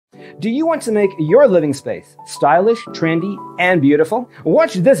Do you want to make your living space stylish, trendy, and beautiful?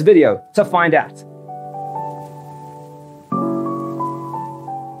 Watch this video to find out.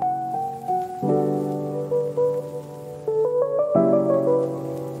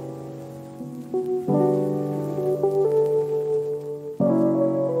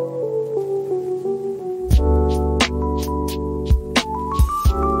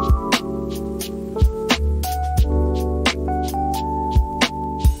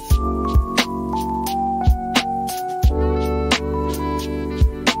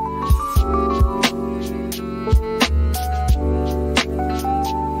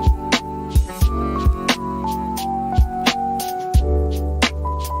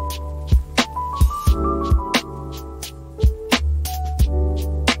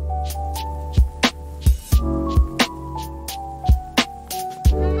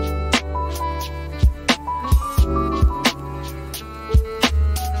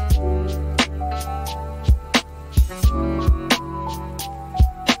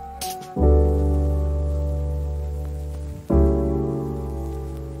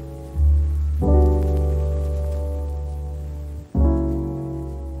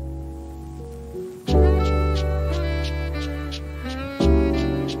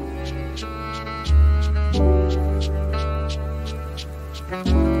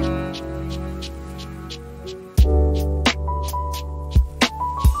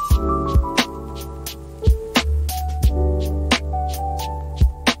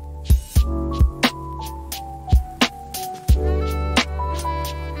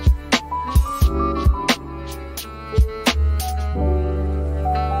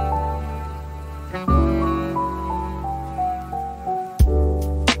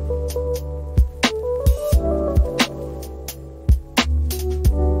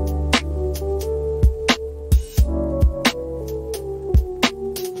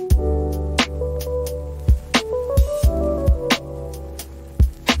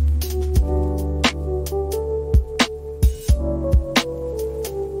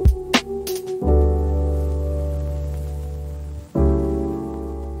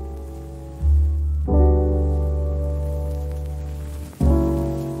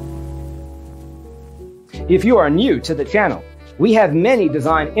 If you are new to the channel, we have many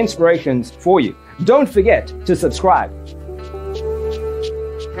design inspirations for you. Don't forget to subscribe.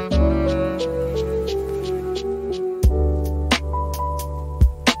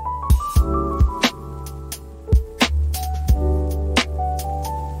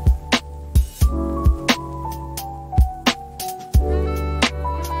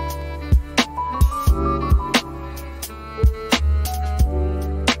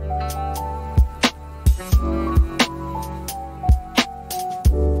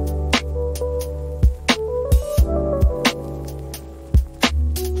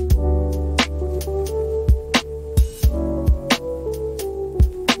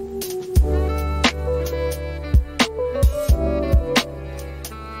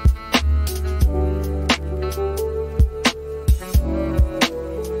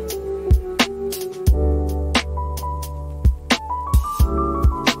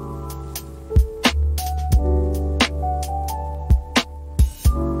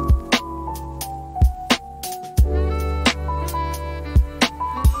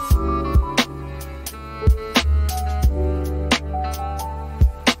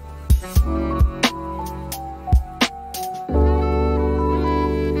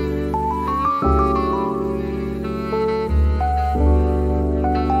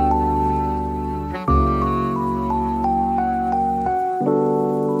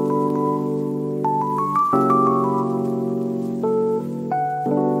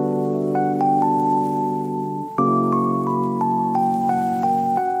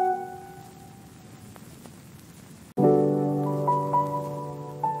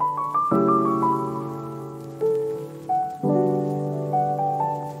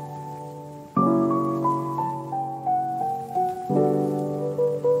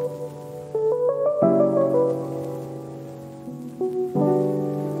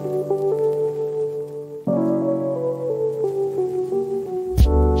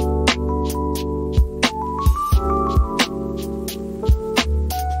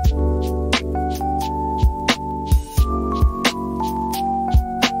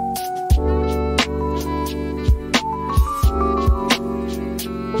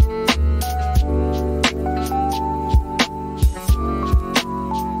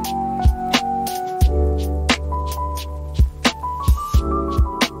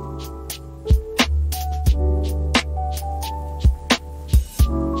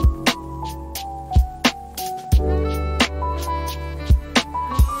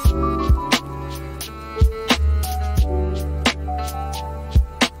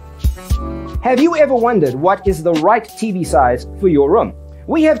 Have you ever wondered what is the right TV size for your room?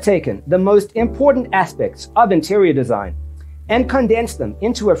 We have taken the most important aspects of interior design and condensed them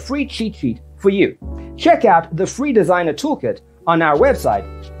into a free cheat sheet for you. Check out the free designer toolkit on our website,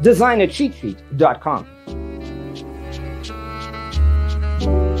 designercheatsheet.com.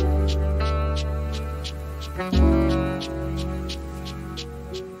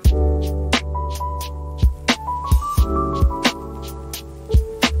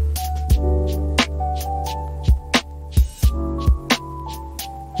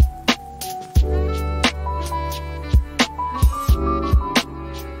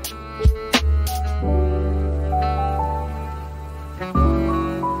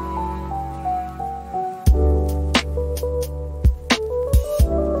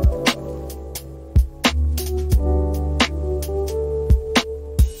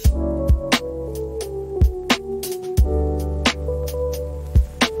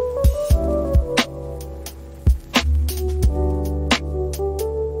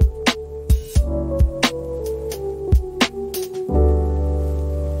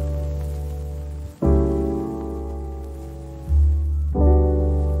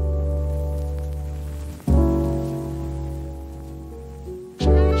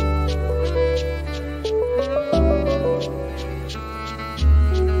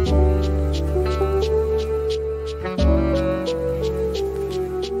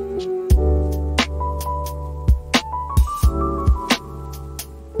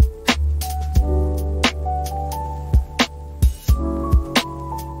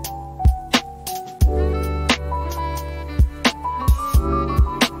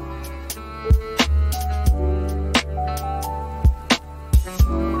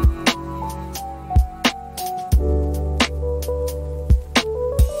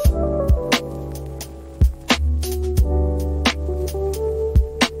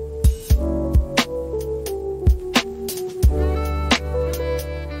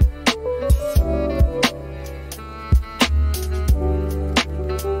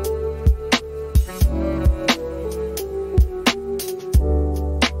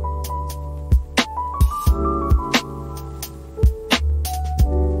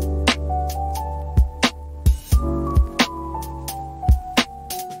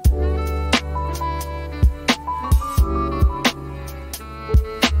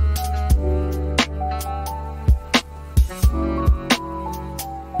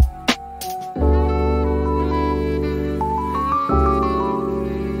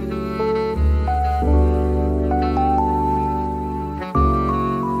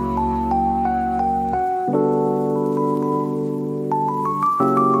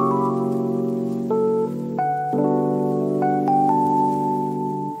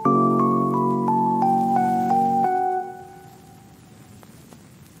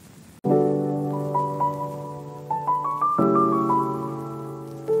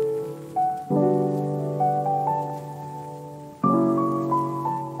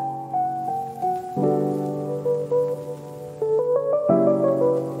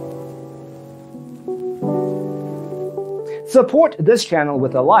 Support this channel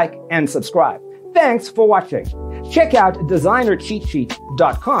with a like and subscribe. Thanks for watching. Check out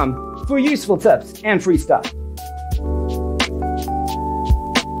designercheatsheet.com for useful tips and free stuff.